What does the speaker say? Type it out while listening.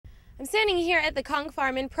I'm standing here at the Conch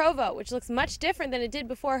Farm in Provo, which looks much different than it did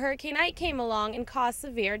before Hurricane Ike came along and caused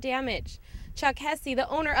severe damage. Chuck Hesse, the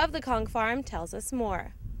owner of the Conch Farm, tells us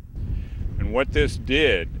more. And what this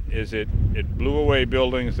did is it blew away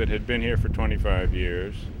buildings that had been here for 25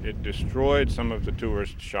 years. It destroyed some of the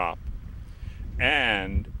tourist shop.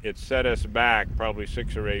 And it set us back probably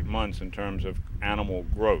 6 or 8 months in terms of animal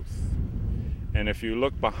growth. And if you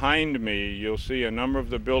look behind me, you'll see a number of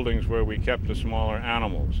the buildings where we kept the smaller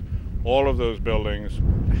animals. All of those buildings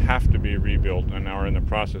have to be rebuilt and are in the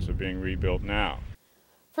process of being rebuilt now.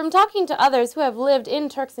 From talking to others who have lived in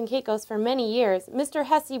Turks and Caicos for many years, Mr.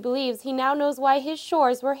 Hesse believes he now knows why his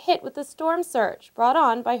shores were hit with the storm surge brought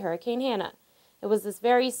on by Hurricane Hannah. It was this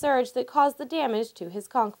very surge that caused the damage to his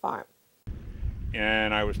conch farm.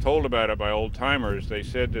 And I was told about it by old-timers. They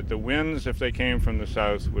said that the winds, if they came from the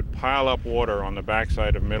south, would pile up water on the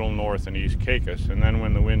backside of Middle, North, and East Caicos. And then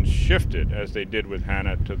when the winds shifted, as they did with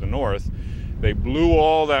Hannah to the north, they blew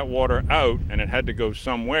all that water out, and it had to go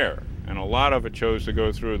somewhere. And a lot of it chose to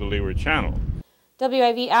go through the Leeward Channel.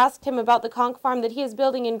 WIV asked him about the conch farm that he is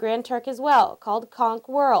building in Grand Turk as well, called Conch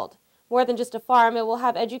World. More than just a farm, it will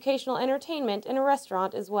have educational entertainment and a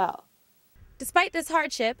restaurant as well. Despite this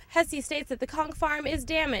hardship, Hesse states that the conch farm is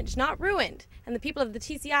damaged, not ruined, and the people of the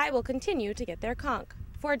TCI will continue to get their conch.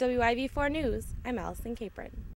 For WIV4 News, I'm Allison Capron.